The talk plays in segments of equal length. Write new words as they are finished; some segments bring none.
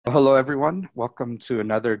Hello, everyone. Welcome to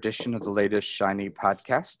another edition of the latest Shiny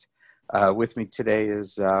podcast. With me today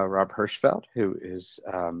is Rob Hirschfeld, who is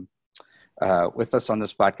with us on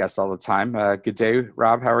this podcast all the time. Good day,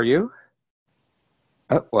 Rob. How are you?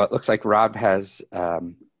 Oh, well, it looks like Rob has...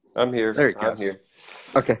 I'm here. There he goes. I'm here.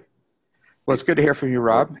 Okay. Well, it's good to hear from you,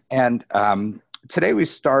 Rob. And today we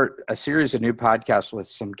start a series of new podcasts with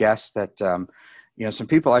some guests that, some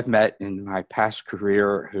people I've met in my past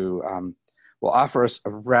career who will offer us a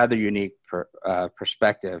rather unique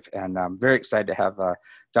perspective. And I'm very excited to have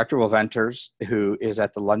Dr. Will Venters, who is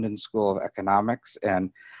at the London School of Economics.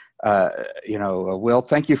 And, Will,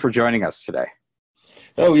 thank you for joining us today.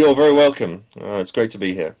 Oh, you're very welcome. It's great to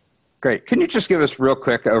be here. Great. Can you just give us a real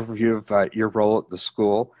quick overview of your role at the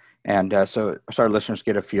school? And so our listeners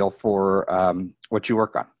get a feel for what you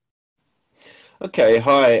work on. Okay,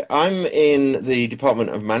 hi. I'm in the Department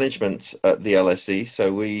of Management at the LSE,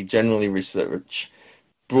 so we generally research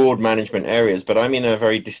broad management areas, but I'm in a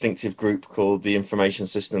very distinctive group called the Information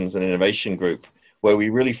Systems and Innovation Group, where we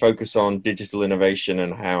really focus on digital innovation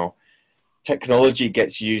and how technology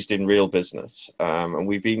gets used in real business. And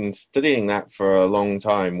we've been studying that for a long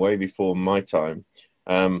time, way before my time.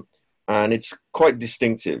 And it's quite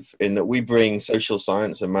distinctive in that we bring social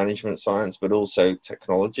science and management science, but also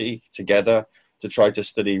technology together to try to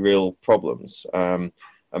study real problems. And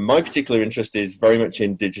my particular interest is very much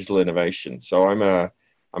in digital innovation. So I'm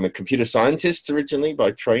a computer scientist originally by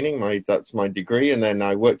training. That's my degree. And then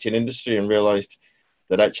I worked in industry and realized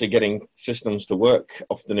that actually getting systems to work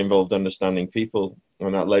often involved understanding people.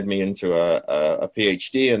 And that led me into a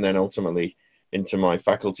PhD and then ultimately into my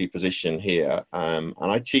faculty position here. And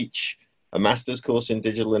I teach a master's course in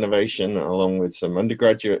digital innovation along with some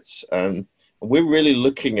undergraduates. And we're really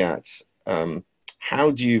looking at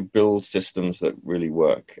how do you build systems that really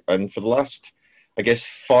work? And for the last,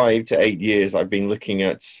 5 to 8 years, I've been looking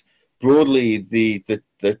at broadly the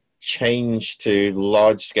change to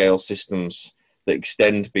large-scale systems that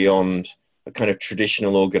extend beyond a kind of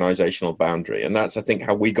traditional organizational boundary. And that's, I think,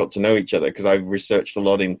 how we got to know each other, because I've researched a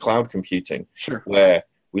lot in cloud computing, Sure. Where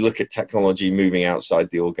we look at technology moving outside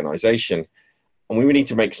the organization. And we need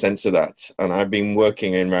to make sense of that. And I've been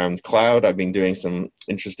working around cloud. I've been doing some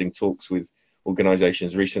interesting talks with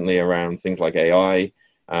organizations recently around things like AI.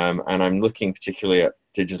 And I'm looking particularly at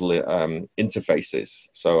digital interfaces.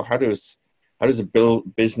 So how does a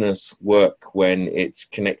business work when it's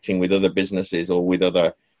connecting with other businesses or with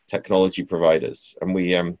other technology providers? And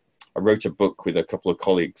I wrote a book with a couple of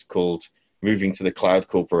colleagues called Moving to the Cloud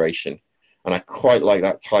Corporation. And I quite like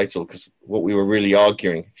that title because what we were really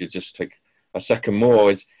arguing, if you just take a second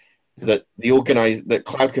more, is that that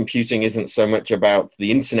cloud computing isn't so much about the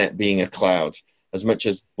internet being a cloud as much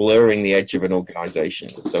as blurring the edge of an organization.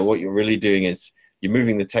 So what you're really doing is you're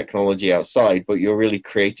moving the technology outside, but you're really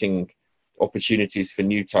creating opportunities for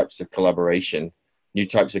new types of collaboration, new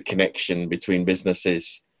types of connection between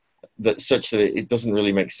businesses, such that it doesn't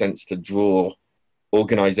really make sense to draw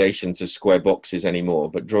organizations as square boxes anymore,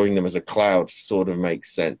 but drawing them as a cloud sort of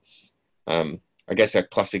makes sense. I guess a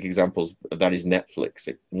classic example of that is Netflix.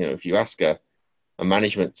 If you ask a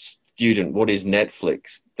management student, what is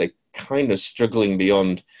Netflix? They're kind of struggling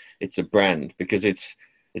beyond it's a brand, because it's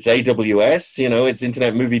AWS, it's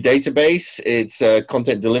Internet Movie Database, it's a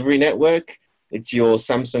content delivery network, it's your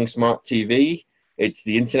Samsung Smart TV, it's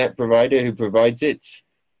the internet provider who provides it,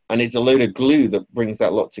 and it's a load of glue that brings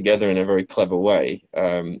that lot together in a very clever way.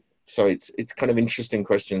 So it's kind of interesting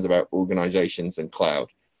questions about organizations and cloud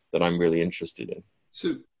that I'm really interested in.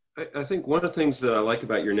 So I think one of the things that I like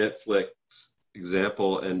about your Netflix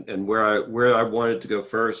example and where I wanted to go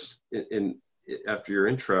first after your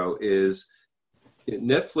intro is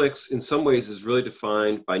Netflix in some ways is really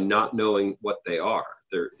defined by not knowing what they are.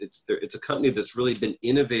 It's a company that's really been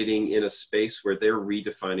innovating in a space where they're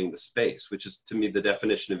redefining the space, which is to me the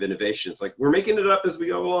definition of innovation. It's like we're making it up as we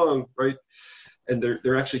go along, right? And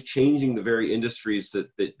they're actually changing the very industries that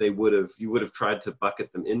you would have tried to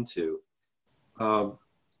bucket them into.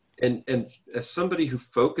 And as somebody who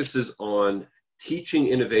focuses on teaching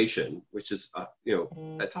innovation, which is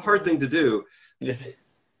that's a hard thing to do. Yeah.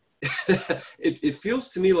 It feels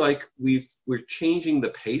to me like we're changing the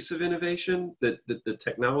pace of innovation. That the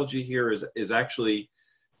technology here is actually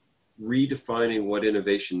redefining what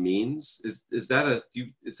innovation means. Is that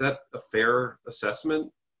a fair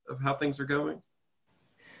assessment of how things are going?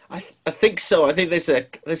 I think so. I think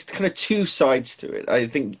there's kind of two sides to it. I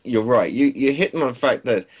think you're right. You're hitting on the fact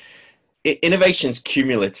that innovation's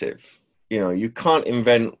cumulative. You can't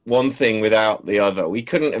invent one thing without the other. We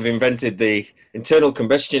couldn't have invented the internal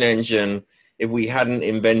combustion engine if we hadn't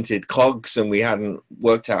invented cogs and we hadn't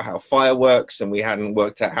worked out how fire works and we hadn't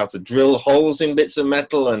worked out how to drill holes in bits of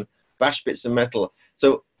metal and bash bits of metal.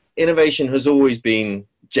 So innovation has always been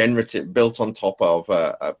generative, built on top of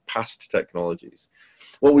past technologies.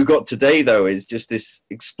 What we've got today, though, is just this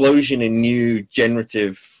explosion in new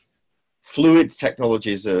generative fluid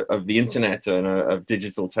technologies of the internet and of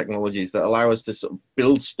digital technologies that allow us to sort of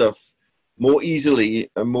build stuff more easily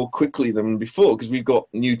and more quickly than before, because we've got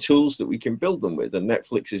new tools that we can build them with. And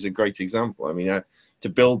Netflix is a great example. I mean, to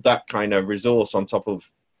build that kind of resource on top of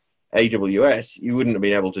AWS, you wouldn't have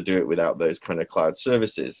been able to do it without those kind of cloud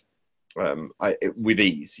services. With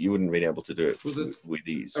ease, you wouldn't have been able to do it with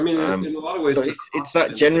ease. I mean, in a lot of ways, so it's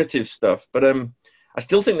that generative stuff. But I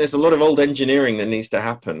still think there's a lot of old engineering that needs to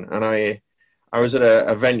happen. And I was at an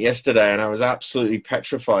event yesterday, and I was absolutely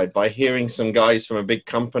petrified by hearing some guys from a big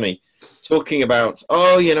company talking about,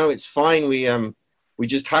 oh, you know, it's fine. We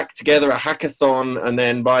just hacked together a hackathon, and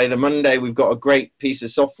then by the Monday we've got a great piece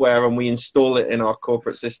of software, and we install it in our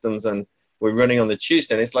corporate systems, and we're running on the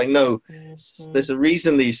Tuesday. And it's like, no, there's a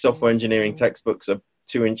reason these software engineering textbooks are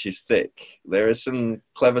 2 inches thick. There is some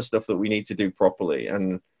clever stuff that we need to do properly.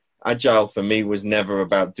 And Agile for me was never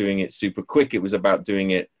about doing it super quick. It was about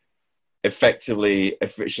doing it effectively,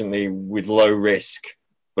 efficiently, with low risk,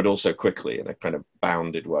 but also quickly in a kind of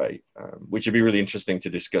bounded way, which would be really interesting to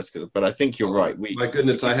discuss. But I think you're right. My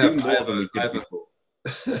goodness, I have a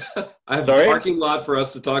parking lot for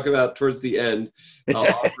us to talk about towards the end. I'll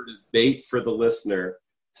offer it as bait for the listener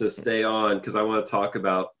to stay on, because I want to talk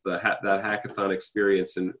about that hackathon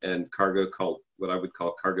experience and cargo cult, what I would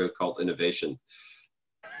call cargo cult innovation.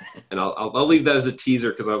 And I'll leave that as a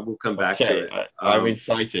teaser, because we'll come back to it. I'm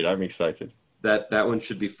excited. That one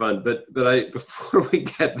should be fun. But before we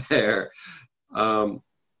get there,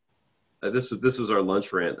 this was our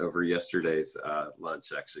lunch rant over yesterday's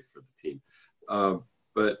lunch, actually, for the team.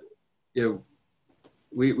 But you know,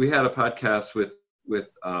 we had a podcast with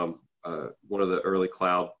one of the early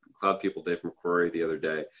cloud people, Dave McCrory, the other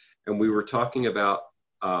day, and we were talking about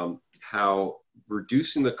how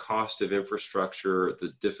reducing the cost of infrastructure,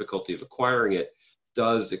 the difficulty of acquiring it,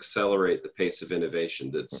 does accelerate the pace of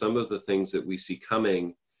innovation. That some of the things that we see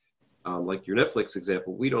coming, like your Netflix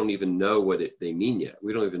example, we don't even know what they mean yet.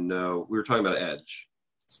 We don't even know. We were talking about edge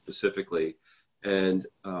specifically, and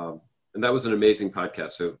that was an amazing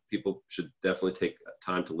podcast. So people should definitely take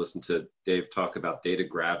time to listen to Dave talk about data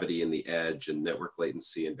gravity and the edge and network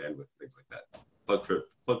latency and bandwidth, things like that. Plug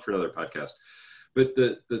for another podcast. But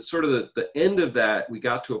the sort of the end of that, we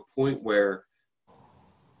got to a point where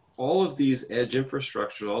all of these edge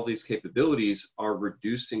infrastructure, all these capabilities are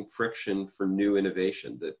reducing friction for new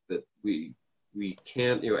innovation, that we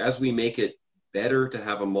can't, you know, as we make it better to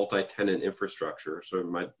have a multi-tenant infrastructure. So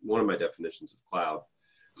one of my definitions of cloud,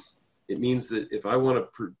 it means that if I want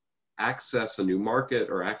to access a new market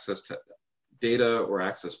or access data or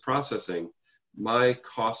access processing, my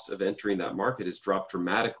cost of entering that market has dropped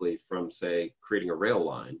dramatically from, say, creating a rail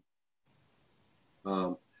line.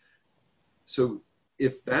 So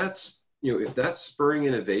if that's spurring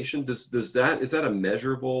innovation, is that a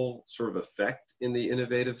measurable sort of effect in the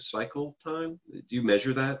innovative cycle time? Do you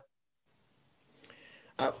measure that?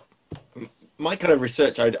 My kind of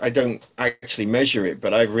research, I don't actually measure it,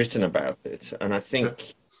 but I've written about it, and I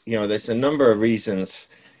think there's a number of reasons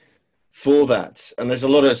for that, and there's a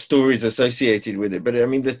lot of stories associated with it. But I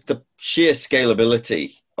mean, the sheer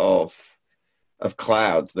scalability of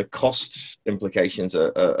cloud, the cost implications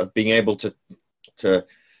of being able to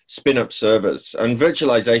spin up servers, and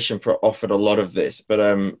virtualization offered a lot of this,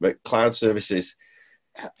 but cloud services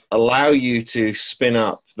allow you to spin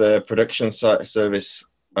up the production service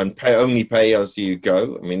and only pay as you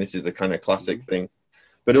go. I mean, this is the kind of classic thing,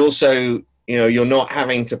 but also, you're not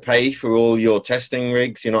having to pay for all your testing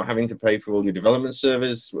rigs. You're not having to pay for all your development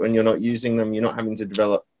servers when you're not using them. You're not having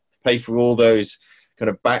to pay for all those kind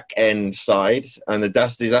of back end side, and the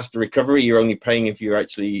disaster recovery, you're only paying if you're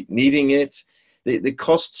actually needing it. The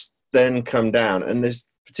costs then come down, and there's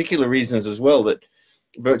particular reasons as well that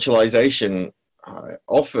virtualization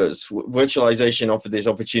offers. Virtualization offered this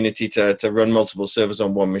opportunity to run multiple servers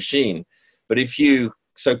on one machine. But if you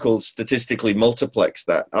so-called statistically multiplex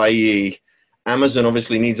that, i.e. Amazon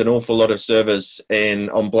obviously needs an awful lot of servers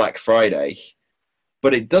on Black Friday,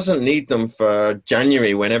 but it doesn't need them for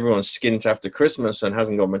January when everyone's skint after Christmas and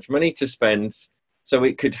hasn't got much money to spend. So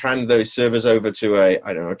it could hand those servers over to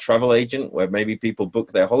a travel agent where maybe people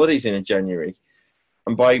book their holidays in January.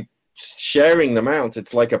 And by sharing them out,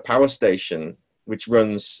 it's like a power station which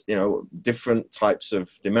runs, different types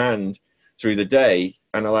of demand through the day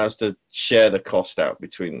and allows to share the cost out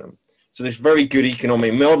between them. So there's very good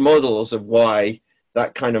economic models of why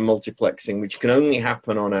that kind of multiplexing, which can only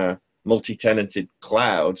happen on a multi-tenanted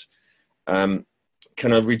cloud, can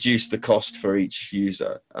reduce the cost for each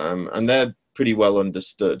user. And they're pretty well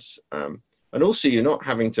understood. And also, you're not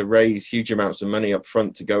having to raise huge amounts of money up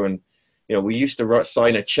front to go and, we used to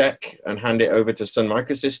sign a check and hand it over to Sun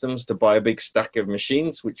Microsystems to buy a big stack of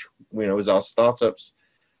machines, which, was our startups.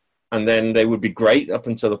 And then they would be great up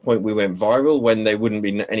until the point we went viral, when they wouldn't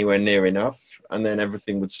be anywhere near enough. And then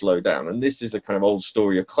everything would slow down. And this is a kind of old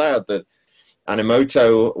story of cloud that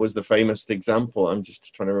Animoto was the famous example. I'm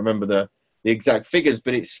just trying to remember the exact figures,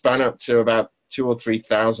 but it span up to about 2,000 or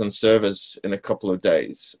 3,000 servers in a couple of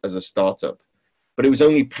days as a startup. But it was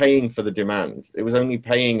only paying for the demand. It was only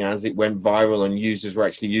paying as it went viral and users were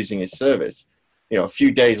actually using its service. A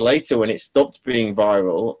few days later, when it stopped being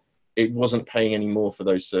viral, it wasn't paying any more for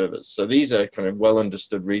those servers. So these are kind of well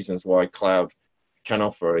understood reasons why cloud can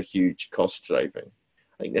offer a huge cost saving.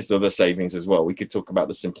 I think there's other savings as well. We could talk about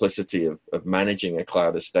the simplicity of managing a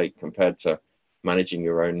cloud estate compared to managing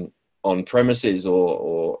your own on-premises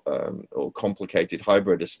or complicated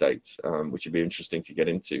hybrid estates, which would be interesting to get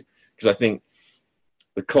into. Because I think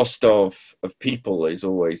the cost of people is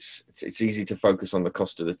always, it's easy to focus on the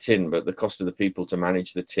cost of the tin, but the cost of the people to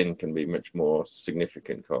manage the tin can be much more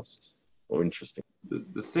significant costs or interesting.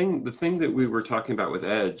 The thing that we were talking about with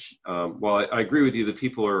Edge, while I agree with you, the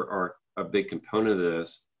people are a big component of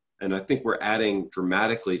this. And I think we're adding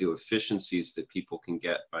dramatically to efficiencies that people can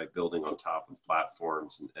get by building on top of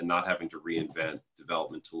platforms and not having to reinvent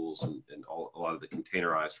development tools and a lot of the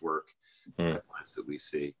containerized work pipelines that we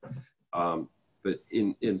see. But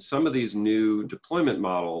in some of these new deployment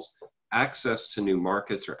models, access to new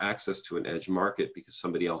markets or access to an edge market because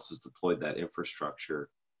somebody else has deployed that infrastructure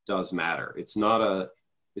does matter. It's not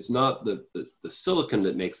the silicon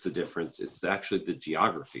that makes the difference. It's actually the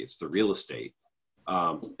geography. It's the real estate.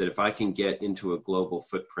 That if I can get into a global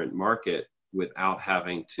footprint market without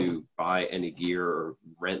having to buy any gear or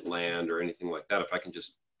rent land or anything like that, if I can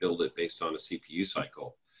just build it based on a CPU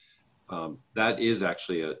cycle, that is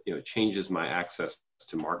actually changes my access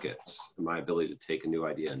to markets and my ability to take a new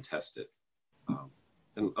idea and test it.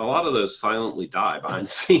 And a lot of those silently die behind the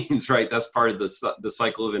scenes, right? That's part of the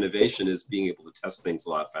cycle of innovation, is being able to test things a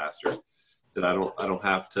lot faster. That I don't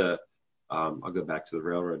have to. I'll go back to the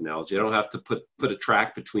railroad analogy. I don't have to put a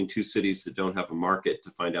track between two cities that don't have a market to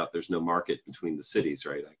find out there's no market between the cities,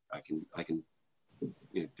 right? I can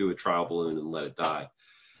do a trial balloon and let it die.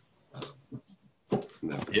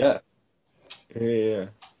 Yeah.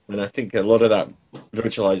 And I think a lot of that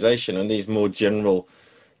virtualization and these more general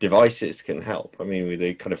devices can help. I mean,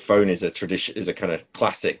 the kind of phone is a kind of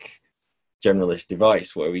classic generalist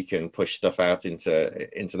device where we can push stuff out into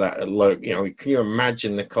that. Can you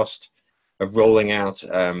imagine the cost of rolling out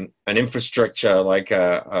an infrastructure like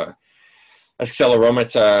a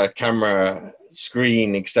accelerometer, camera,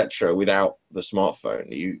 screen, etc., without the smartphone?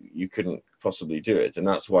 You couldn't possibly do it, and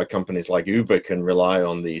that's why companies like Uber can rely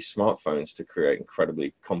on these smartphones to create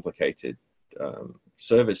incredibly complicated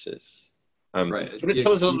services. Right.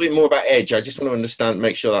 Tell us a little bit more about Edge. I just want to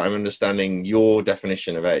make sure that I'm understanding your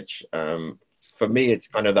definition of Edge. For me, it's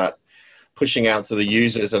kind of that pushing out to the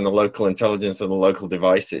users and the local intelligence of the local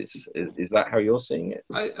devices. Is that how you're seeing it?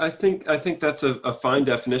 I think that's a fine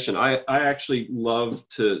definition. I actually love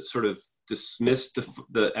to sort of dismiss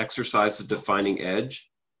the exercise of defining edge,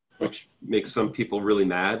 which makes some people really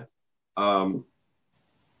mad.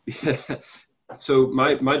 So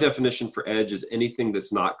my definition for edge is anything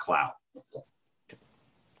that's not cloud.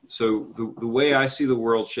 So the way I see the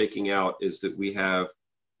world shaking out is that we have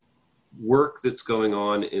work that's going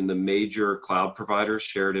on in the major cloud providers,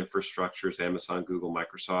 shared infrastructures, Amazon, Google,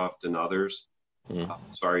 Microsoft, and others.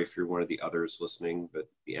 Sorry if you're one of the others listening, but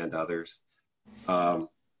and others. I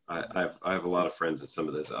have a lot of friends at some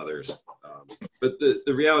of those others. But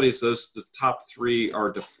the reality is the top three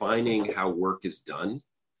are defining how work is done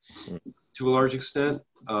to a large extent.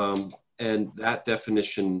 And that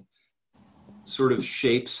definition sort of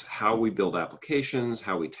shapes how we build applications,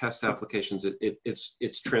 how we test applications.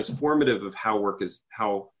 It's transformative of how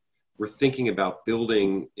we're thinking about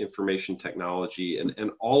building information technology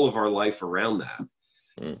and all of our life around that.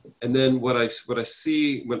 And then what I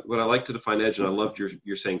see, what I like to define edge, and I loved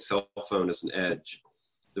you're saying cell phone as an edge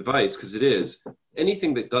device, because it is.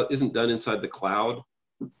 Anything that isn't done inside the cloud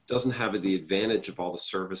doesn't have the advantage of all the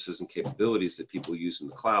services and capabilities that people use in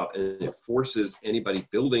the cloud. And it forces anybody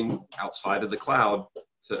building outside of the cloud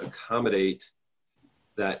to accommodate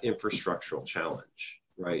that infrastructural challenge,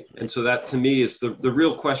 right? And so that, to me, is the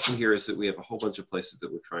real question here, is that we have a whole bunch of places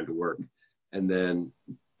that we're trying to work. And then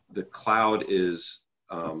the cloud is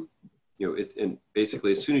and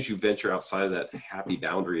basically as soon as you venture outside of that happy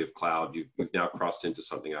boundary of cloud, you've now crossed into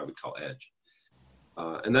something I would call edge.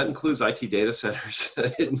 And that includes IT data centers.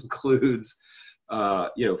 It includes,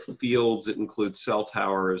 fields. It includes cell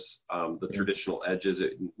towers, the traditional edges.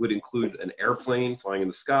 It would include an airplane flying in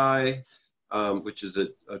the sky, which is a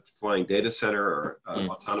flying data center, or an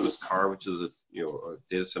autonomous car, which is a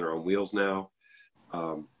data center on wheels now.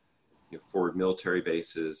 Forward military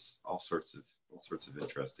bases, all sorts of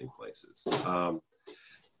interesting places.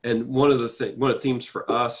 And one of the themes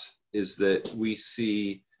for us is that we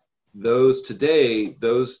see those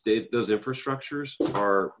infrastructures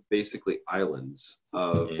are basically islands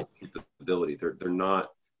of capability. They're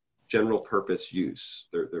not general purpose use.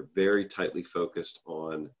 They're very tightly focused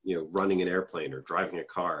on running an airplane or driving a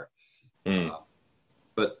car.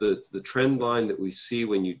 But the trend line that we see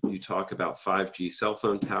when you talk about 5G cell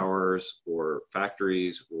phone towers or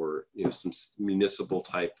factories or some municipal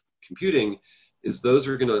type computing is those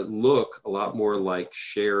are going to look a lot more like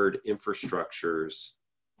shared infrastructures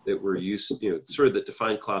that were used, sort of that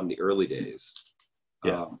defined cloud in the early days.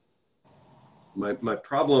 Yeah. My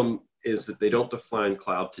problem is that they don't define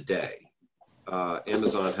cloud today.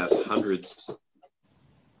 Amazon has hundreds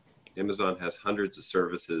of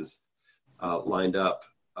services lined up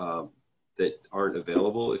that aren't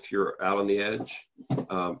available if you're out on the edge,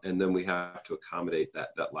 and then we have to accommodate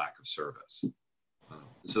that lack of service.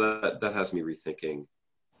 So that has me rethinking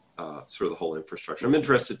sort of the whole infrastructure. I'm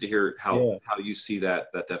interested to hear how you see that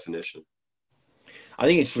definition. I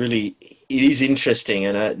think it is interesting,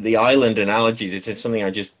 and the island analogies, it's something I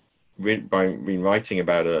just been writing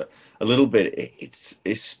about a little bit. It's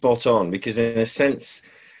spot on, because in a sense,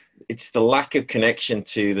 it's the lack of connection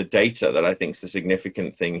to the data that I think is the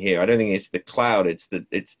significant thing here. I don't think it's the cloud, it's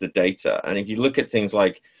the data. And if you look at things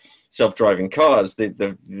like self-driving cars,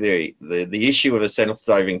 the issue of a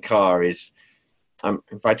self-driving car is,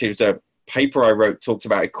 in fact, it was a paper I wrote talked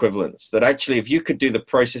about equivalence, that actually if you could do the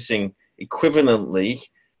processing equivalently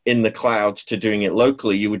in the cloud to doing it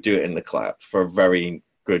locally, you would do it in the cloud for very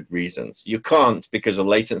good reasons. You can't because of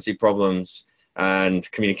latency problems and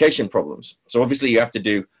communication problems. So obviously you have to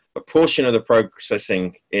do a portion of the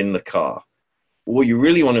processing in the car. What you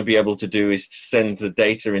really want to be able to do is send the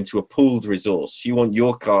data into a pooled resource. You want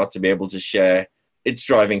your car to be able to share its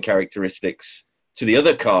driving characteristics to the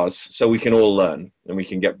other cars so we can all learn and we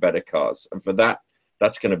can get better cars. And for that,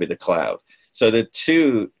 that's going to be the cloud. So the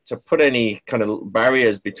two, to put any kind of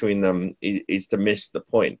barriers between them is to miss the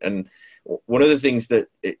point. And one of the things that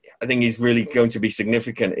I think is really going to be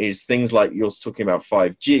significant is things like you're talking about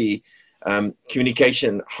 5G,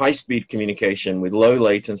 communication, high-speed communication with low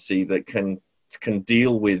latency that can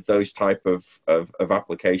deal with those type of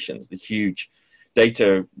applications, the huge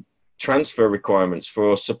data transfer requirements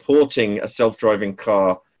for supporting a self-driving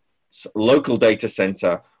car local data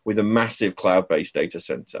center with a massive cloud-based data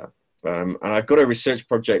center. And I've got a research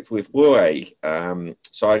project with Huawei,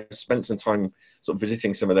 so I spent some time sort of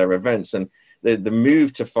visiting some of their events, and the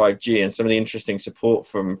move to 5G and some of the interesting support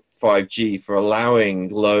from 5G for allowing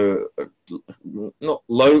not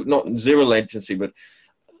zero latency, but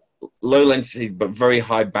low latency, but very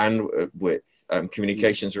high bandwidth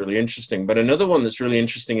communications really interesting. But another one that's really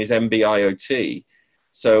interesting is NB-IoT.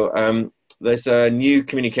 So there's a new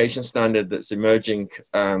communication standard that's emerging,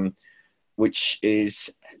 which is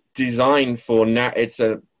designed for it's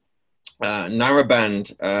a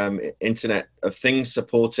narrowband Internet of Things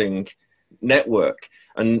supporting network,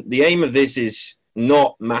 and the aim of this is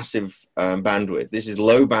not massive bandwidth. This is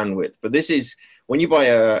low bandwidth, but this is when you buy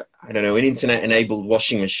an internet enabled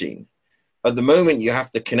washing machine. At the moment, you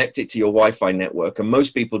have to connect it to your Wi-Fi network, and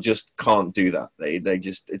most people just can't do that. They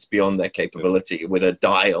just, it's beyond their capability with a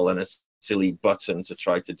dial and a silly button to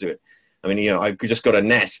try to do it. I mean, I've just got a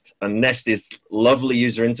Nest, and Nest is lovely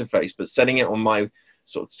user interface, but setting it on my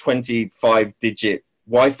sort of 25-digit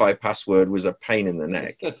Wi-Fi password was a pain in the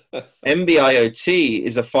neck. NB-IoT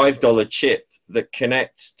is a $5 chip that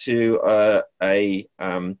connects to a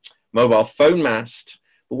mobile phone mast.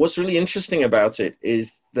 But what's really interesting about it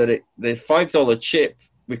is that the $5 chip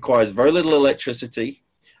requires very little electricity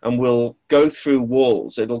and will go through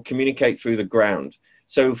walls. It'll communicate through the ground.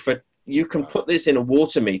 So you can put this in a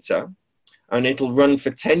water meter, and it'll run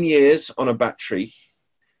for 10 years on a battery,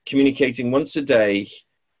 communicating once a day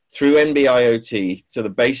through NB-IoT to the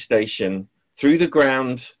base station, through the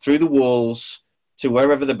ground, through the walls, to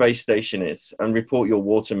wherever the base station is, and report your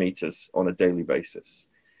water meters on a daily basis.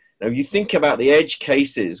 Now, you think about the edge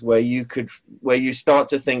cases where you start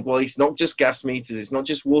to think, well, it's not just gas meters, it's not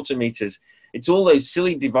just water meters, it's all those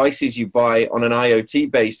silly devices you buy on an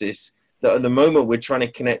IoT basis that at the moment we're trying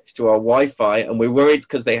to connect to our Wi-Fi and we're worried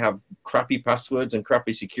because they have crappy passwords and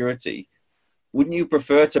crappy security. Wouldn't you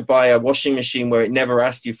prefer to buy a washing machine where it never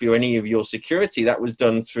asked you for any of your security? That was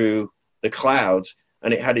done through the cloud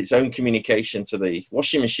and it had its own communication to the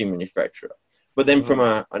washing machine manufacturer. But then from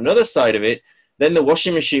another side of it, then the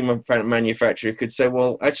washing machine manufacturer could say,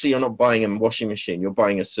 well, actually, you're not buying a washing machine, you're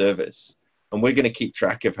buying a service. And we're going to keep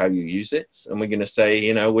track of how you use it. And we're going to say,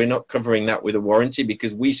 you know, we're not covering that with a warranty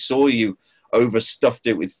because we saw you overstuffed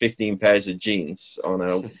it with 15 pairs of jeans on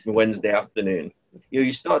a Wednesday afternoon. You know,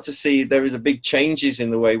 you start to see there is a big changes in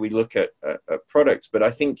the way we look at products. But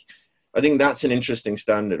I think that's an interesting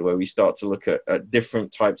standard where we start to look at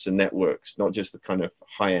different types of networks, not just the kind of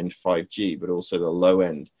high-end 5G, but also the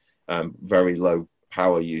low-end, very low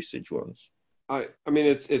power usage ones. I mean,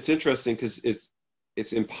 it's interesting because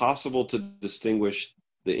it's impossible to distinguish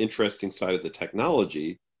the interesting side of the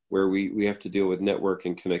technology where we have to deal with network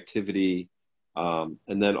and connectivity,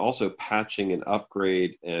 and then also patching and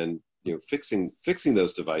upgrade and, you know, fixing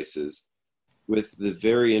those devices with the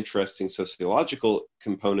very interesting sociological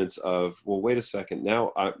components of, well, wait a second,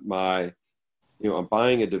 now I'm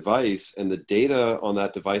buying a device and the data on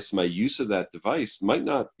that device, my use of that device might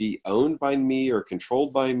not be owned by me or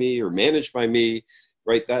controlled by me or managed by me,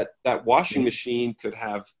 right? That washing machine could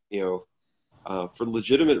have, you know, for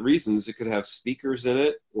legitimate reasons, it could have speakers in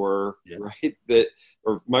it or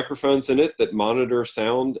or microphones in it that monitor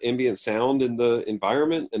ambient sound in the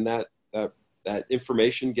environment, and that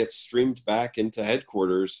information gets streamed back into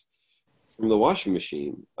headquarters from the washing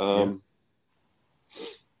machine. Rob,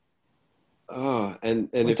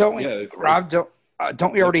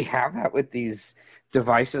 don't we already have that with these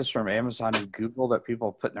devices from Amazon and Google that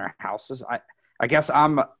people put in their houses? I guess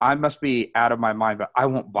I must be out of my mind, but I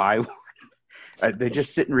won't buy one. They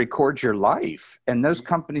just sit and record your life, and those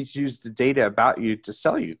companies use the data about you to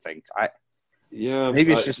sell you things.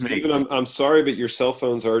 Maybe it's just Stephen, me. I'm sorry, but your cell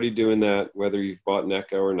phone's already doing that, whether you've bought an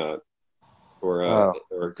Echo or not,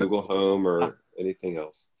 or Google Home or anything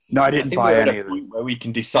else. No, I didn't buy any of them. Where we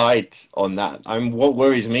can decide on that. What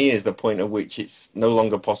worries me is the point at which it's no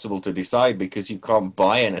longer possible to decide because you can't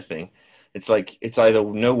buy anything. It's like it's either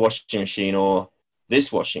no washing machine or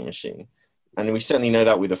this washing machine. And we certainly know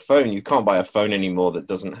that with a phone. You can't buy a phone anymore that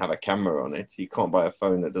doesn't have a camera on it. You can't buy a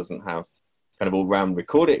phone that doesn't have kind of all-round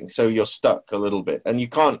recording. So you're stuck a little bit. And you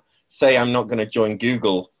can't say, I'm not going to join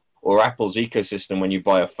Google or Apple's ecosystem when you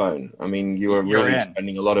buy a phone. I mean, you're really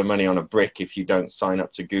spending a lot of money on a brick if you don't sign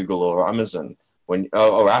up to Google or Amazon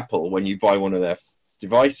or Apple when you buy one of their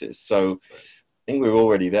devices. So I think we're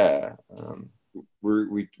already there.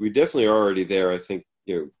 We definitely are already there. I think,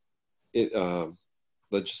 you know,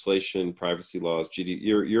 legislation, privacy laws,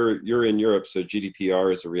 you're in Europe, so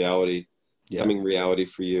GDPR is a reality, coming reality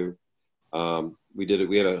for you. We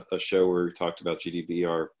had a show where we talked about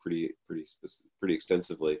GDPR pretty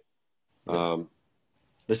extensively.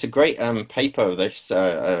 There's a great paper. There's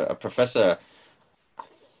a professor, I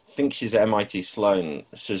think she's at MIT Sloan,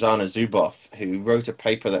 Shoshana Zuboff, who wrote a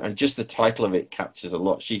paper and just the title of it captures a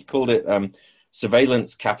lot. She called it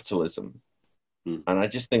Surveillance Capitalism. And I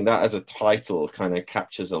just think that as a title kind of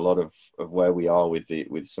captures a lot of where we are with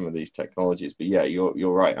some of these technologies. But yeah,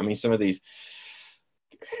 you're right. I mean, some of these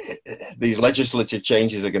legislative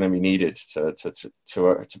changes are going to be needed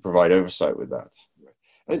to provide oversight with that.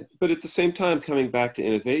 But at the same time, coming back to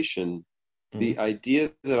innovation, the idea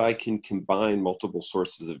that I can combine multiple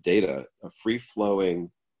sources of data, a free-flowing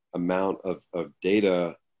amount of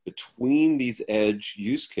data between these edge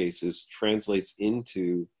use cases translates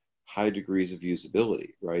into high degrees of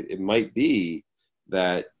usability, right? It might be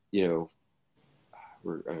that, you know,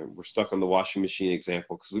 we're stuck on the washing machine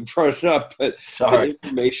example because we brought it up, but the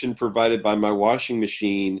information provided by my washing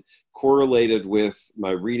machine correlated with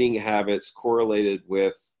my reading habits, correlated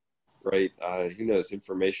with, right, who knows,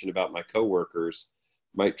 information about my coworkers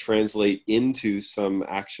might translate into some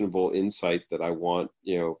actionable insight that I want,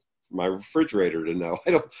 you know, my refrigerator to know.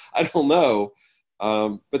 I don't know.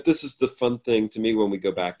 But this is the fun thing to me when we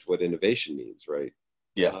go back to what innovation means, right?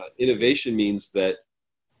 Yeah. Innovation means that,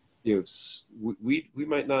 you know, we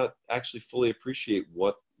might not actually fully appreciate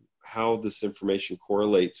how this information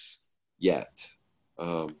correlates yet.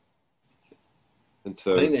 And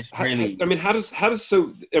so, I think it's really, how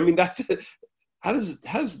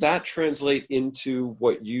does that translate into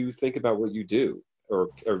what you think about what you do or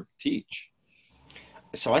teach?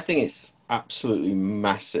 So I think it's absolutely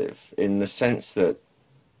massive in the sense that,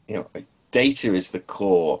 you know, data is the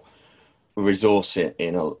core resource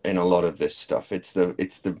in a lot of this stuff. It's the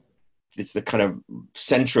kind of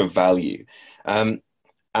center of value,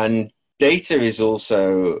 and data is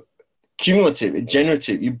also cumulative,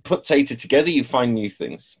 generative. You put data together, you find new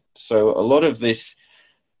things. So a lot of this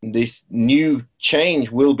new change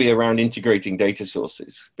will be around integrating data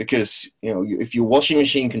sources, because if your washing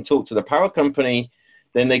machine can talk to the power company,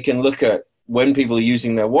 then they can look at when people are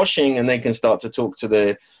using their washing, and they can start to talk to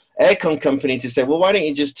the aircon company to say, well, why don't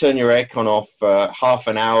you just turn your aircon off half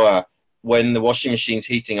an hour when the washing machine's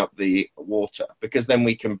heating up the water, because then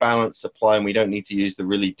we can balance supply and we don't need to use the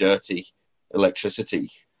really dirty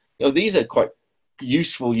electricity. These are quite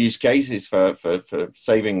useful use cases for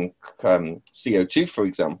saving CO2, for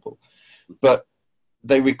example, but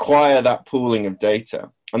they require that pooling of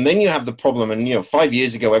data. And then you have the problem, and 5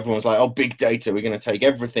 years ago, everyone was like, oh, big data, we're going to take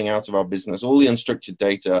everything out of our business, all the unstructured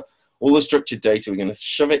data, all the structured data, we're going to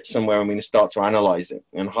shove it somewhere and we're going to start to analyze it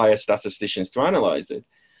and hire statisticians to analyze it.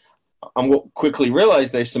 And what quickly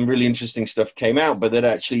realized, there's some really interesting stuff came out, but that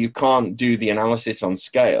actually you can't do the analysis on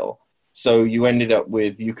scale. So you ended up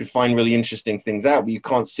with, you could find really interesting things out, but you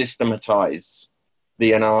can't systematize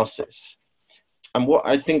the analysis. And what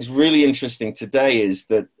I think is really interesting today is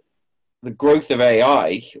that the growth of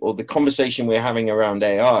AI, or the conversation we're having around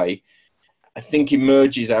AI, I think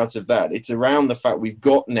emerges out of that. It's around the fact we've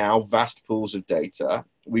got now vast pools of data.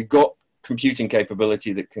 We've got computing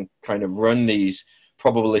capability that can kind of run these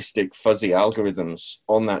probabilistic fuzzy algorithms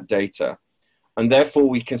on that data. And therefore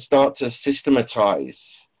we can start to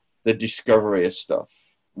systematize the discovery of stuff.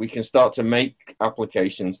 We can start to make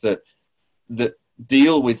applications that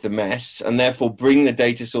deal with the mess, and therefore bring the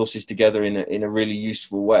data sources together in a really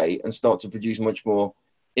useful way, and start to produce much more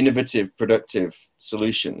innovative, productive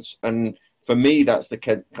solutions. And for me, that's the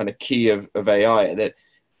kind of key of AI, that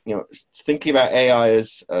thinking about AI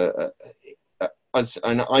as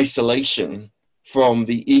an isolation from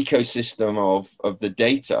the ecosystem of the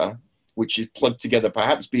data, which is plugged together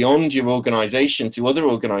perhaps beyond your organization to other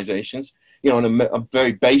organizations. On a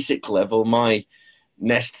very basic level, my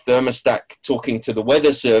Nest thermostat talking to the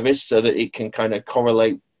weather service so that it can kind of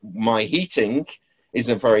correlate my heating is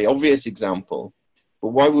a very obvious example. But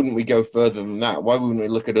why wouldn't we go further than that? Why wouldn't we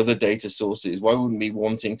look at other data sources? Why wouldn't we be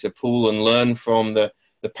wanting to pool and learn from the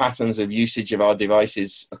patterns of usage of our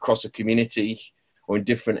devices across a community, or in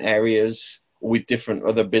different areas, or with different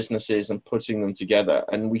other businesses, and putting them together?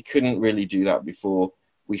 And we couldn't really do that before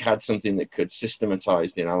we had something that could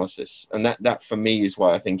systematize the analysis. And that for me is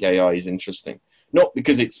why I think AI is interesting. Not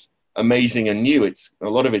because it's amazing and new. It's a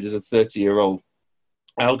lot of it is a 30-year-old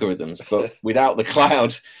algorithms, but without the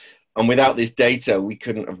cloud and without this data, we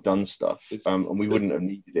couldn't have done stuff, and we wouldn't have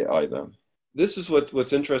needed it either. This is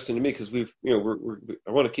what's interesting to me, because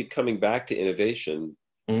I want to keep coming back to innovation,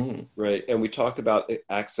 right? And we talk about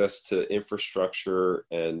access to infrastructure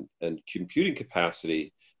and computing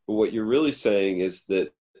capacity, but what you're really saying is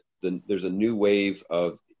that there's a new wave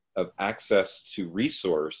of access to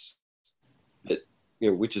resource, that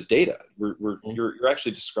which is data. You're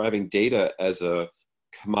actually describing data as a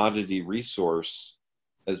commodity resource,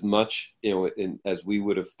 as much as we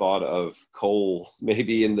would have thought of coal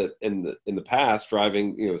maybe in the past,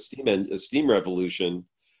 driving a steam revolution.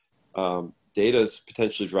 Data is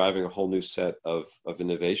potentially driving a whole new set of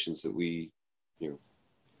innovations that we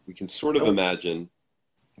can sort of imagine.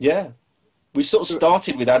 Yeah, we sort of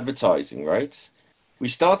started with advertising, right? We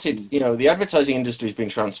started, the advertising industry has been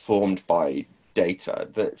transformed by data.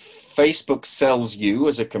 That Facebook sells you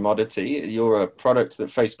as a commodity. You're a product that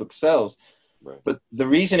Facebook sells. Right. But the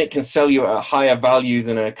reason it can sell you at a higher value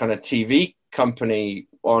than a kind of TV company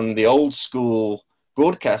on the old school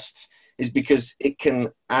broadcasts is because it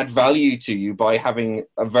can add value to you by having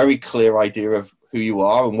a very clear idea of who you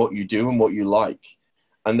are and what you do and what you like.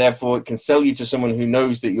 And therefore it can sell you to someone who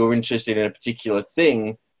knows that you're interested in a particular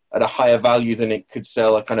thing at a higher value than it could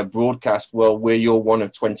sell a kind of broadcast, well, you're one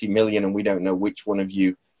of 20 million and we don't know which one of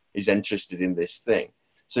you is interested in this thing.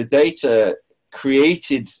 So data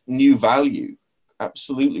created new value,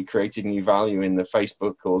 absolutely created new value in the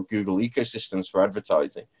Facebook or Google ecosystems for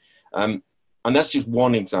advertising. And that's just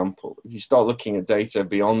one example. If you start looking at data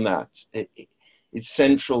beyond that, it's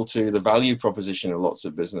central to the value proposition of lots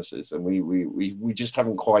of businesses. And we just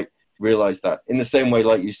haven't quite realized that in the same way,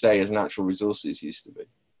 like you say, as natural resources used to be.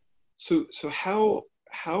 So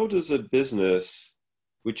how does a business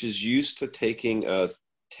which is used to taking a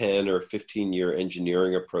 10 or 15-year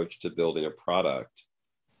engineering approach to building a product,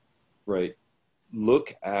 right,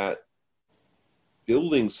 look at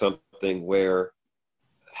building something where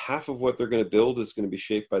half of what they're going to build is going to be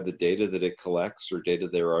shaped by the data that it collects, or data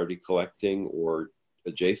they're already collecting, or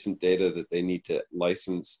adjacent data that they need to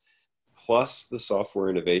license, plus the software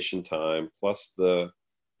innovation time, plus the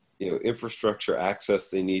infrastructure access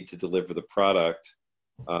they need to deliver the product.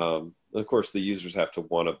 Of course, the users have to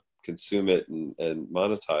want to consume it and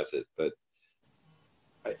monetize it. But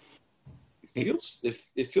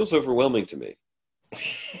it feels overwhelming to me.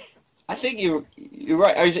 I think you're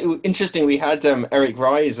right. It was interesting. We had Eric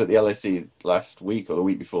Ries at the LSE last week or the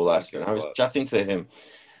week before last, and I was chatting to him.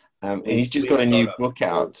 And he's just got a new book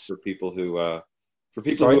out. For people who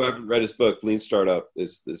who haven't read his book, Lean Startup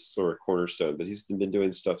is this sort of cornerstone, but he's been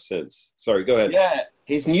doing stuff since. Sorry, go ahead. Yeah,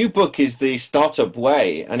 his new book is The Startup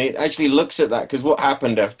Way, and it actually looks at that, because what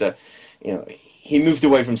happened after, he moved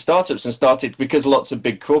away from startups and started, because lots of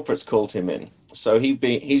big corporates called him in. So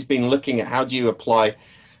he's been looking at how do you apply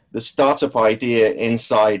the startup idea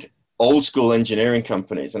inside old school engineering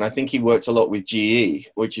companies. And I think he worked a lot with GE,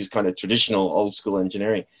 which is kind of traditional old school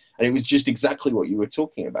engineering. And it was just exactly what you were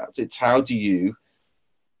talking about. It's how do you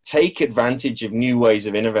take advantage of new ways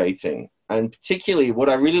of innovating? And particularly what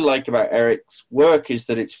I really like about Eric's work is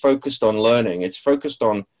that it's focused on learning. It's focused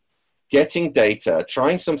on getting data,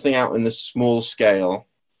 trying something out in the small scale,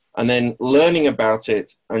 and then learning about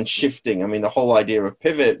it and shifting. I mean, the whole idea of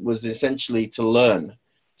Pivot was essentially to learn,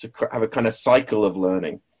 to have a kind of cycle of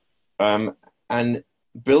learning. And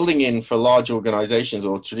building in for large organizations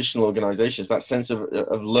or traditional organizations, that sense of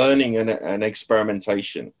learning and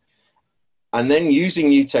experimentation. And then using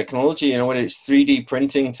new technology, whether it's 3D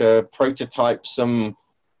printing to prototype some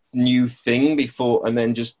new thing before, and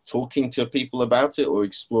then just talking to people about it or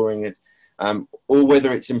exploring it, or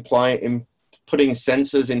whether it's putting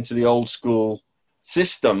sensors into the old school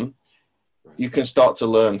system, you can start to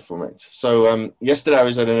learn from it. So yesterday I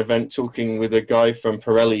was at an event talking with a guy from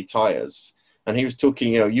Pirelli tires, and he was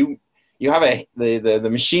talking, you have the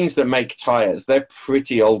machines that make tires, they're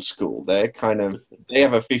pretty old school. They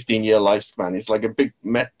have a 15-year lifespan. It's like a big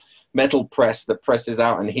metal press that presses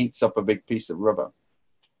out and heats up a big piece of rubber.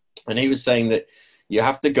 And he was saying that you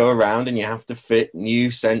have to go around and you have to fit new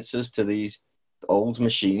sensors to these old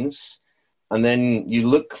machines. And then you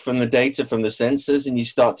look from the data from the sensors and you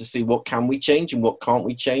start to see what can we change and what can't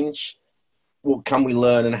we change, what can we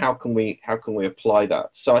learn, and how can we apply that.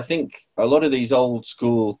 So I think a lot of these old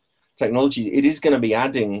school technology, it is going to be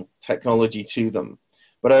adding technology to them.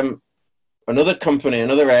 But another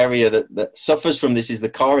area that suffers from this is the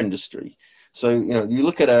car industry. So you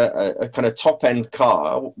look at a kind of top end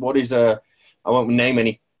car. I won't name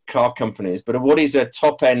any car companies, but what is a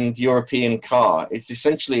top end European car?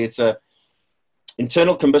 It's a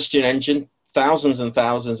internal combustion engine, thousands and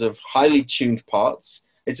thousands of highly tuned parts.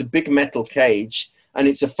 It's a big metal cage, and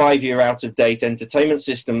it's a 5-year out of date entertainment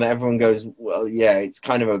system that everyone goes, well, yeah, it's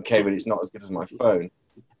kind of okay, but it's not as good as my phone.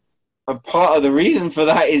 And part of the reason for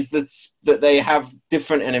that is that they have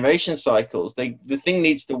different innovation cycles. The thing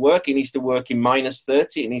needs to work. It needs to work in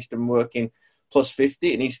 -30. It needs to work in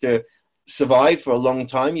 +50. It needs to survive for a long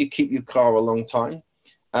time. You keep your car a long time.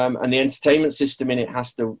 And the entertainment system in it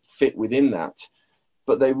has to fit within that.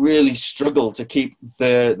 But they really struggle to keep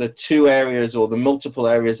the two areas or the multiple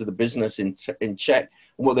areas of the business in check.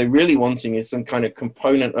 And what they're really wanting is some kind of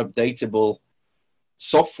component updatable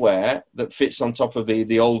software that fits on top of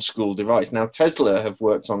the old school device. Now, Tesla have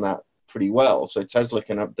worked on that pretty well. So Tesla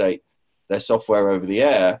can update their software over the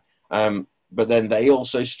air. But then they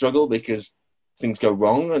also struggle because things go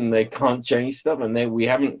wrong and they can't change stuff. And we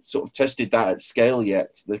haven't sort of tested that at scale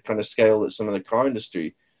yet, the kind of scale that some of the car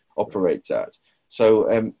industry operates at.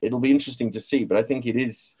 So it'll be interesting to see, but I think it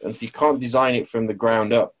is, if you can't design it from the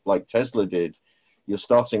ground up like Tesla did, you're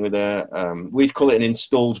starting with we'd call it an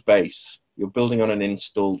installed base. You're building on an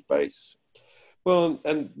installed base. Well,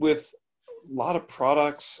 and with a lot of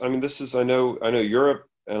products, I mean, I know Europe,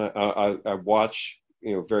 and I watch,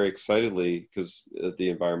 very excitedly because of the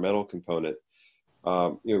environmental component.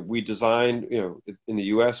 We design, in the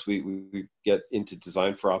US, we get into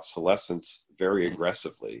design for obsolescence very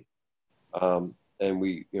aggressively. And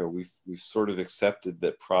we've sort of accepted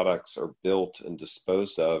that products are built and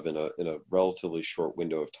disposed of in a relatively short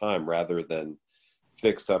window of time rather than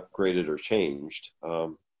fixed, upgraded, or changed.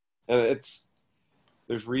 And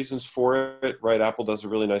there's reasons for it, right? Apple does a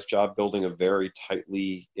really nice job building a very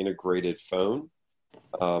tightly integrated phone.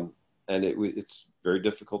 And it's very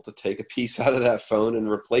difficult to take a piece out of that phone and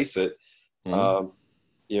replace it,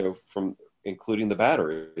 from including the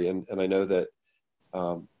battery. And I know that,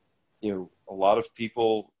 a lot of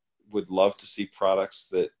people would love to see products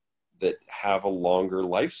that have a longer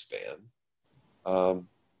lifespan,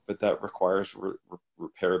 but that requires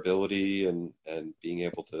repairability and being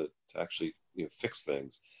able to actually fix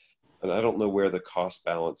things. And I don't know where the cost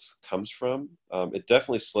balance comes from. It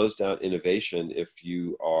definitely slows down innovation if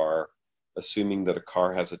you are assuming that a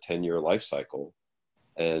car has a 10-year life cycle,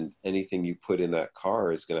 and anything you put in that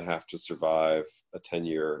car is going to have to survive a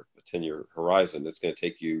 10-year a 10-year horizon. It's going to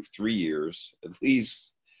take you 3 years at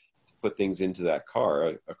least to put things into that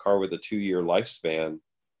car. A car with a 2-year lifespan,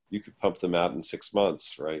 you could pump them out in 6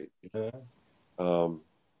 months, right? Yeah.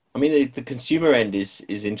 I mean, the consumer end is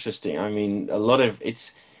interesting. I mean, a lot of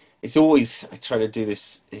it's always, I try to do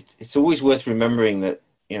this. It's always worth remembering that,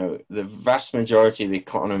 you know, the vast majority of the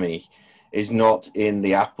economy is not in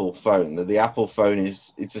the Apple phone. The Apple phone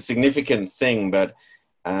it's a significant thing, but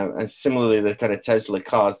and similarly, the kind of Tesla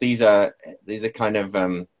cars, these are kind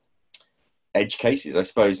of edge cases, I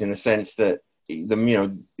suppose, in the sense that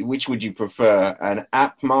which would you prefer, an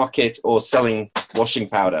app market or selling washing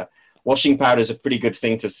powder? Washing powder is a pretty good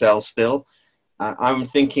thing to sell still. I'm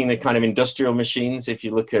thinking the kind of industrial machines. If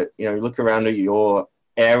you look around at your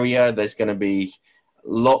area, there's going to be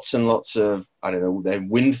lots and lots of, I don't know, the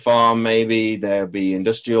wind farm maybe. There'll be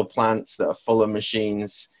industrial plants that are full of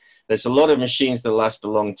machines. There's a lot of machines that last a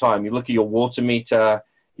long time. You look at your water meter,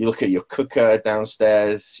 you look at your cooker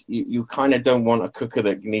downstairs. You kind of don't want a cooker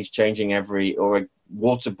that needs changing or a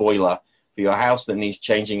water boiler for your house that needs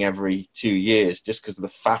changing every 2 years just because of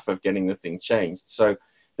the faff of getting the thing changed. So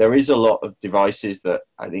there is a lot of devices that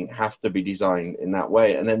I think have to be designed in that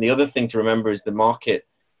way. And then the other thing to remember is the market.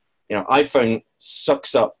 You know, iPhone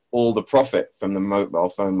sucks up all the profit from the mobile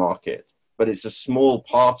phone market, but it's a small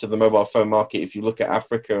part of the mobile phone market if you look at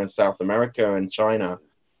Africa and South America and China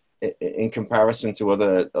in comparison to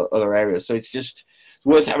other areas. So it's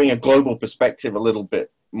worth having a global perspective a little bit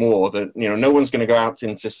more. That, you know, no one's going to go out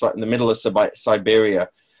into in the middle of Siberia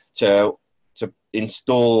to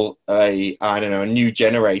install a new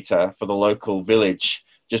generator for the local village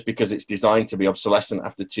just because it's designed to be obsolescent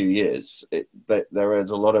after 2 years. There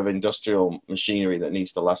is a lot of industrial machinery that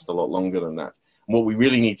needs to last a lot longer than that. And what we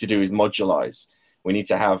really need to do is modularize. We need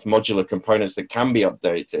to have modular components that can be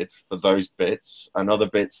updated for those bits and other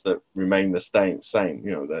bits that remain the same.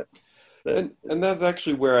 You know, and that's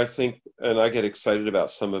actually where I think, and I get excited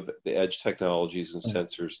about some of the edge technologies and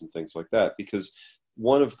sensors and things like that, because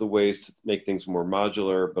one of the ways to make things more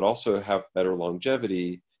modular, but also have better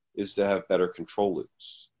longevity, is to have better control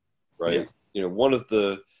loops, right? Yeah. You know, one of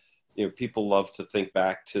the, you know, people love to think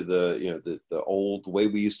back to the old way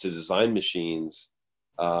we used to design machines,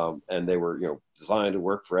 and they were, you know, designed to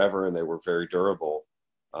work forever and they were very durable.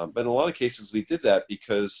 But in a lot of cases we did that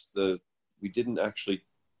because we didn't actually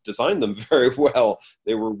design them very well.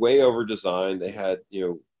 They were way over designed. They had,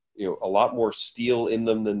 you know, a lot more steel in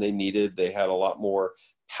them than they needed. They had a lot more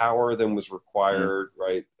power than was required,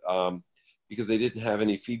 right? Because they didn't have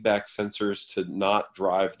any feedback sensors to not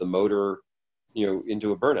drive the motor, you know,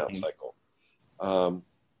 into a burnout cycle.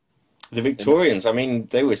 The Victorians, I mean,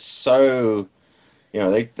 they were so, you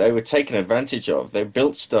know, they were taken advantage of. They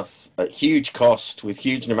built stuff at huge cost with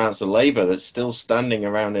huge amounts of labor that's still standing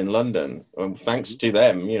around in London. And thanks to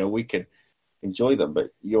them, you know, we can enjoy them. But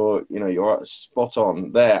you're spot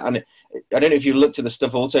on there. And I don't know if you looked at the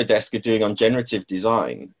stuff Autodesk are doing on generative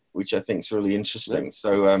design, which I think is really interesting. Yeah.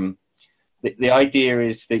 So the idea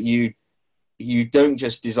is that you don't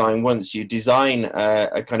just design once, you design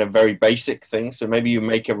a kind of very basic thing. So maybe you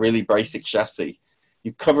make a really basic chassis,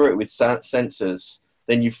 you cover it with sensors,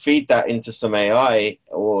 then you feed that into some AI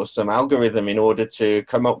or some algorithm in order to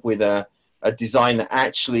come up with a design that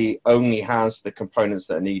actually only has the components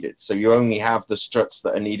that are needed. So you only have the struts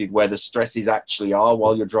that are needed where the stresses actually are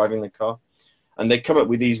while you're driving the car. And they come up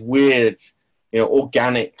with these weird, you know,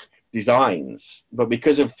 organic designs, but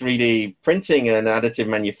because of 3D printing and additive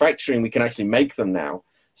manufacturing, we can actually make them now.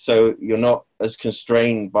 So you're not as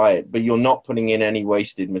constrained by it, but you're not putting in any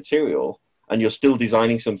wasted material, and you're still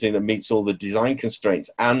designing something that meets all the design constraints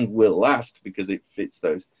and will last because it fits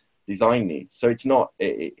those design needs. So it's not,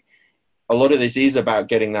 a lot of this is about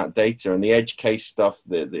getting that data, and the edge case stuff,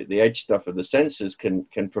 the edge stuff of the sensors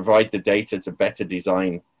can provide the data to better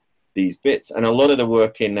design these bits. And a lot of the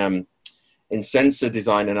work in sensor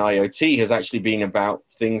design and IoT has actually been about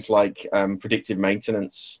things like predictive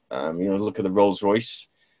maintenance. You know, look at the Rolls-Royce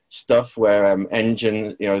stuff where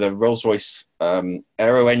the Rolls-Royce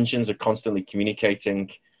aero engines are constantly communicating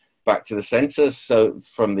back to the sensors, so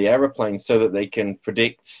from the aeroplane, so that they can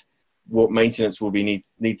predict what maintenance will need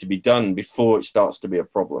to be done before it starts to be a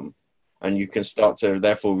problem. And you can start to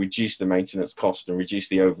therefore reduce the maintenance cost and reduce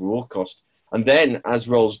the overall cost. And then, as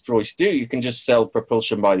Rolls-Royce do, you can just sell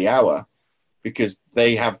propulsion by the hour, because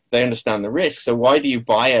they understand the risk. So why do you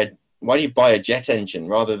buy a jet engine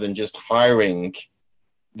rather than just hiring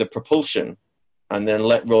the propulsion and then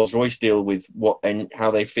let Rolls-Royce deal with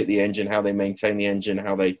how they fit the engine, how they maintain the engine,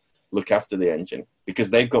 how they look after the engine, because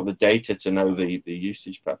they've got the data to know the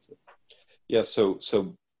usage pattern. Yeah. So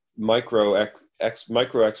micro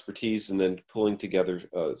expertise, and then pulling together,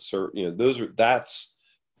 that's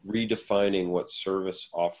redefining what service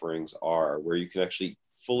offerings are, where you can actually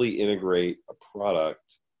fully integrate a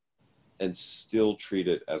product and still treat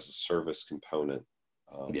it as a service component.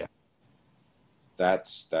 Yeah.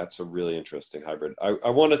 That's a really interesting hybrid. I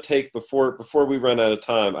want to take, before we run out of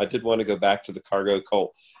time, I did want to go back to the cargo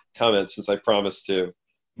cult comments, since I promised to.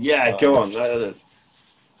 Yeah, go on.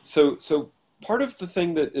 So part of the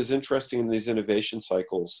thing that is interesting in these innovation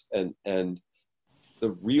cycles and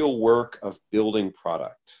the real work of building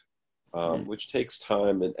product, which takes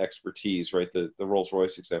time and expertise, right? The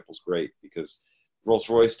Rolls-Royce example is great, because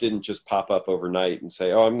Rolls-Royce didn't just pop up overnight and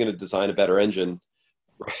say, oh, I'm going to design a better engine.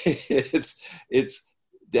 Right? It's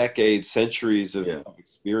decades, centuries of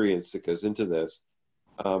experience that goes into this.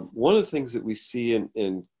 One of the things that we see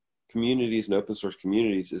in communities and open source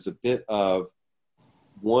communities is a bit of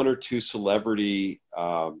one or two celebrity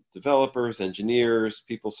developers, engineers,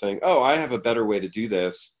 people saying, oh, I have a better way to do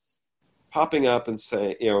this, popping up and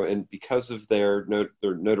saying, and because of their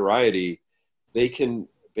notoriety, they can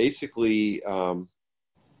basically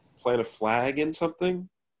plant a flag in something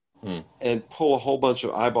and pull a whole bunch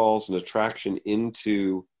of eyeballs and attraction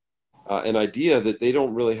into an idea that they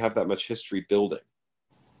don't really have that much history building,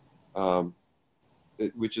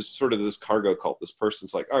 which is sort of this cargo cult. This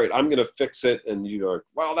person's like, all right, I'm going to fix it. And you're like,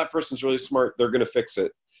 wow, that person's really smart. They're going to fix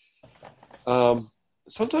it.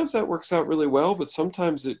 Sometimes that works out really well, but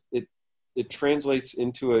sometimes it translates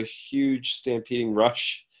into a huge stampeding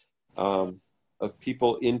rush of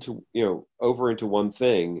people into, over into one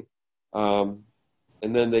thing.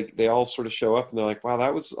 And then they all sort of show up and they're like, wow,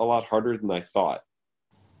 that was a lot harder than I thought.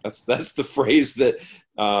 That's the phrase that,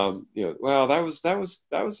 wow,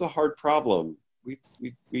 that was a hard problem.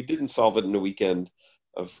 We didn't solve it in a weekend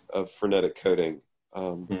of frenetic coding.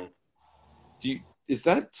 Is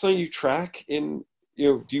that something you track in,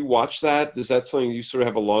 do you watch that? Is that something you sort of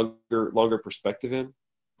have a longer perspective in?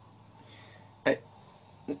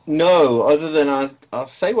 No, other than I'll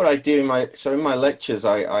say what I do in my lectures,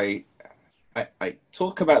 I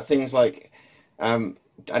talk about things like, I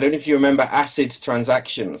don't know if you remember ACID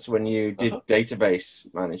transactions when you did database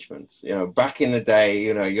management. Back in the day,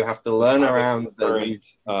 you have to learn around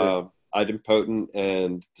idempotent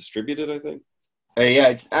and distributed, I think.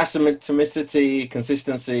 It's asymptoticity,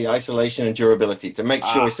 consistency, isolation, and durability to make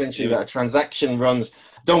sure essentially that a transaction runs.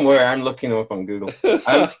 Don't worry, I'm looking them up on Google.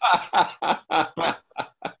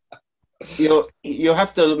 You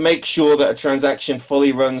have to make sure that a transaction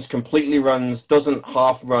fully runs, completely runs, doesn't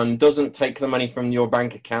half run, doesn't take the money from your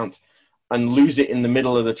bank account and lose it in the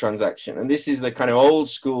middle of the transaction. And this is the kind of old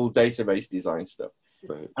school database design stuff.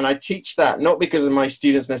 Right. And I teach that not because my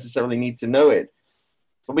students necessarily need to know it,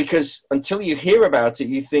 but because until you hear about it,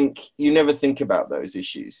 you never think about those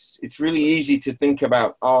issues. It's really easy to think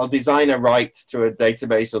about, I'll design a write to a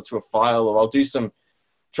database or to a file, or I'll do some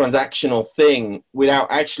transactional thing without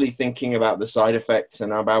actually thinking about the side effects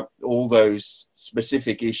and about all those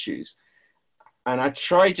specific issues. And I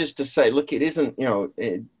try just to say, look, it isn't,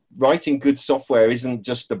 writing good software isn't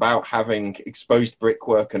just about having exposed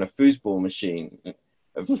brickwork and a foosball machine,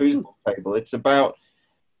 a foosball table. It's about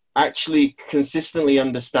actually consistently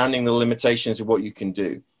understanding the limitations of what you can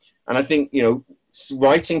do. And I think,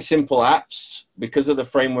 writing simple apps, because of the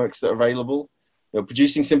frameworks that are available,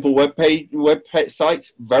 producing simple web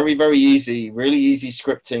sites, very, very easy, really easy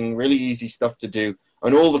scripting, really easy stuff to do.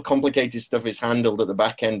 And all the complicated stuff is handled at the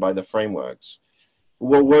back end by the frameworks.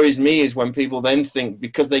 What worries me is when people then think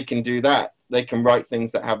because they can do that, they can write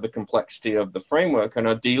things that have the complexity of the framework and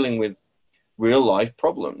are dealing with real life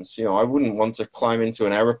problems. I wouldn't want to climb into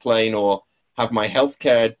an aeroplane or have my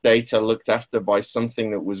healthcare data looked after by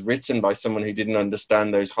something that was written by someone who didn't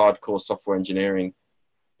understand those hardcore software engineering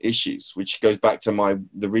issues, which goes back to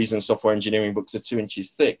the reason software engineering books are 2 inches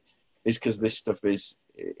thick is because this stuff is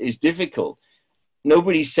difficult.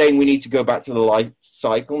 Nobody's saying we need to go back to the life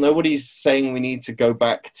cycle. Nobody's saying we need to go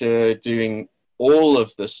back to doing all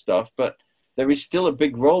of the stuff, but there is still a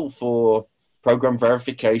big role for program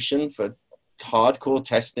verification, for hardcore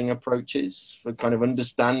testing approaches, for kind of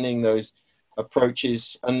understanding those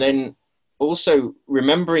approaches, and then also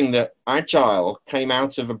remembering that Agile came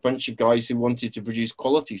out of a bunch of guys who wanted to produce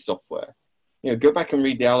quality software. Go back and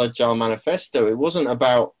read the Agile Manifesto. It wasn't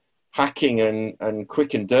about hacking and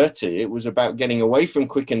quick and dirty. It was about getting away from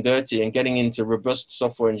quick and dirty and getting into robust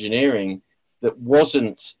software engineering that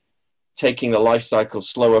wasn't taking a lifecycle,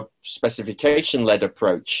 slower specification-led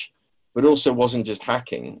approach, but also wasn't just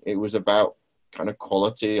hacking. It was about kind of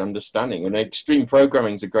quality understanding. And extreme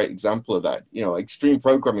programming is a great example of that. Extreme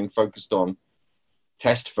programming focused on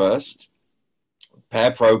test first,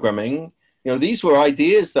 pair programming. These were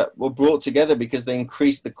ideas that were brought together because they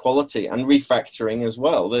increased the quality, and refactoring as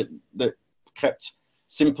well, that kept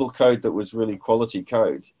simple code that was really quality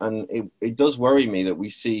code. And it does worry me that we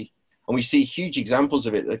see huge examples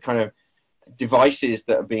of it, the kind of devices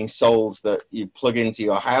that are being sold that you plug into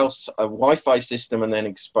your house, a Wi-Fi system, and then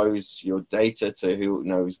expose your data to who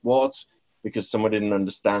knows what, because someone didn't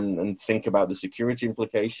understand and think about the security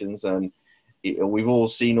implications. And we've all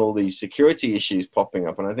seen all these security issues popping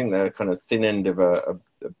up, and I think they're kind of thin end of a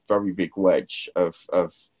very big wedge of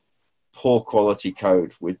poor quality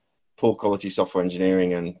code with poor quality software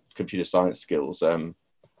engineering and computer science skills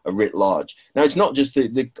writ large. Now, it's not just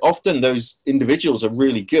often those individuals are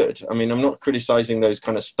really good. I mean, I'm not criticizing those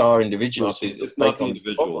kind of star individuals. It's not the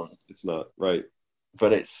individual. It's not, right.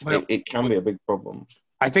 But it can be a big problem.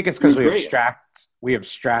 I think it's because we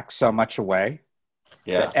abstract so much away.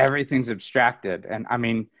 Yeah. That everything's abstracted. And I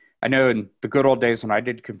mean, I know in the good old days when I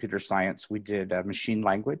did computer science, we did machine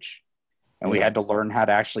language, and we had to learn how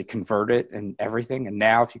to actually convert it and everything. And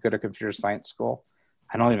now if you go to computer science school,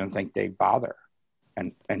 I don't even think they bother.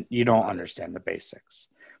 And you don't understand the basics.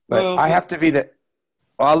 But I have to be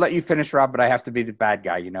I'll let you finish, Rob, but I have to be the bad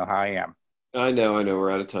guy. You know how I am. I know. We're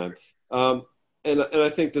out of time. And I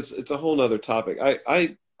think it's a whole nother topic. I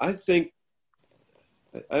think,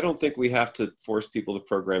 I don't think we have to force people to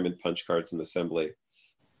program in punch cards and assembly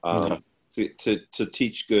to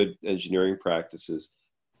teach good engineering practices.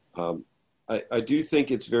 I do think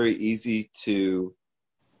it's very easy to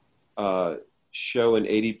show an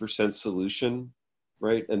 80% solution,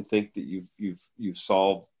 right, and think that you've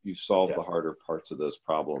solved the harder parts of those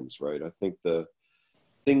problems, right? I think the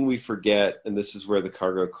thing we forget, and this is where the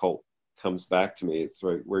cargo cult comes back to me, it's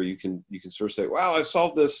right where you can sort of say, wow, I've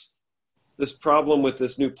solved this problem with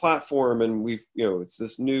this new platform, and it's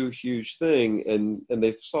this new huge thing, and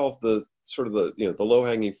they've solved the sort of the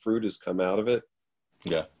low-hanging fruit has come out of it.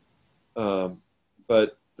 Yeah.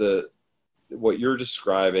 But what you're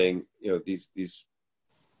describing, the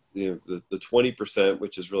 20%,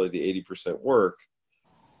 which is really the 80% work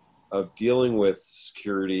of dealing with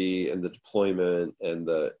security and the deployment and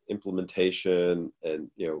the implementation and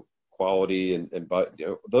quality and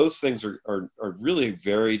those things are really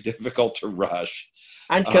very difficult to rush.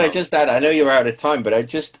 And can I just add, I know you're out of time, but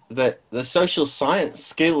the social science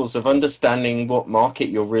skills of understanding what market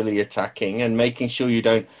you're really attacking and making sure you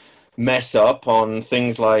don't mess up on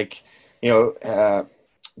things like,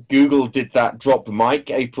 Google did that drop mic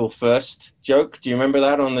April 1st joke. Do you remember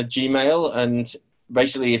that on the Gmail? And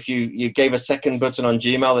basically, if you gave a second button on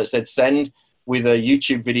Gmail that said send with a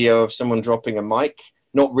YouTube video of someone dropping a mic,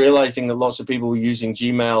 not realizing that lots of people were using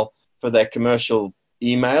Gmail for their commercial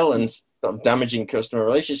email and damaging customer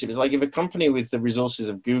relationships. It's like if a company with the resources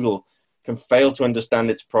of Google can fail to understand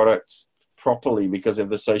its products properly because of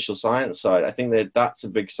the social science side, I think that's a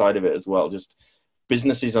big side of it as well. Just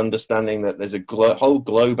businesses understanding that there's a whole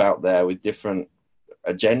globe out there with different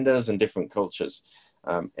agendas and different cultures,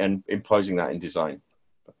 and imposing that in design.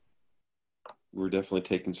 We're definitely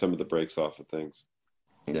taking some of the brakes off of things.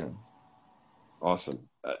 Yeah. Awesome.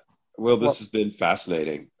 Will, this has been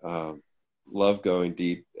fascinating. Love going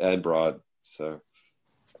deep and broad. So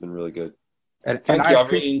it's been really good. And thank you. I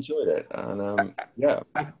really enjoyed it. And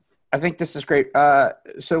I think this is great.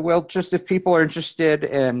 So Will, just if people are interested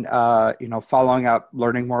in, following up,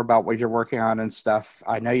 learning more about what you're working on and stuff,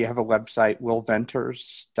 I know you have a website, Will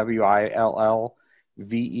Venters,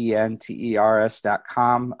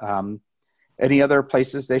 WILLVENTERS.com. Any other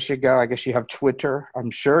places they should go? I guess you have Twitter.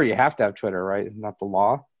 I'm sure you have to have Twitter, right? Isn't that the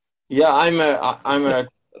law? Yeah,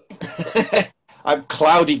 I'm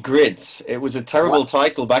Cloudy Grids. It was a terrible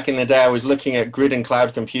title back in the day. I was looking at grid and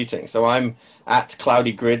cloud computing. So I'm at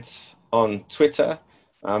Cloudy Grids on Twitter.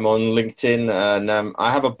 I'm on LinkedIn, and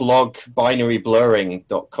I have a blog,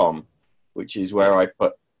 binaryblurring.com, which is where I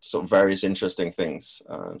put sort of various interesting things.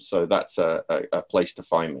 So that's a place to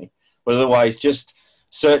find me. But otherwise, just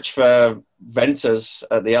search for Venters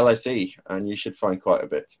at the LSE, and you should find quite a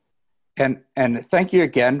bit. And thank you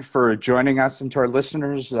again for joining us, and to our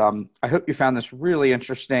listeners. I hope you found this really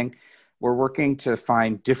interesting. We're working to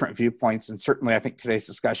find different viewpoints, and certainly I think today's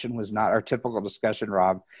discussion was not our typical discussion,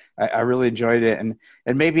 Rob. I really enjoyed it, and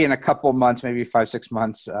maybe in a couple months, maybe 5-6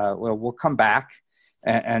 months, we'll come back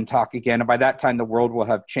and talk again. And by that time, the world will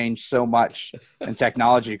have changed so much in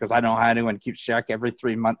technology, because I don't know how anyone keeps track. Every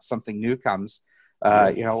 3 months, something new comes.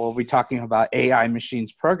 We'll be talking about AI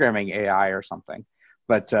machines programming AI or something.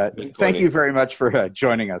 But thank you very much for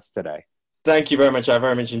joining us today. Thank you very much. I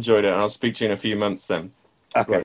very much enjoyed it. And I'll speak to you in a few months then. Okay.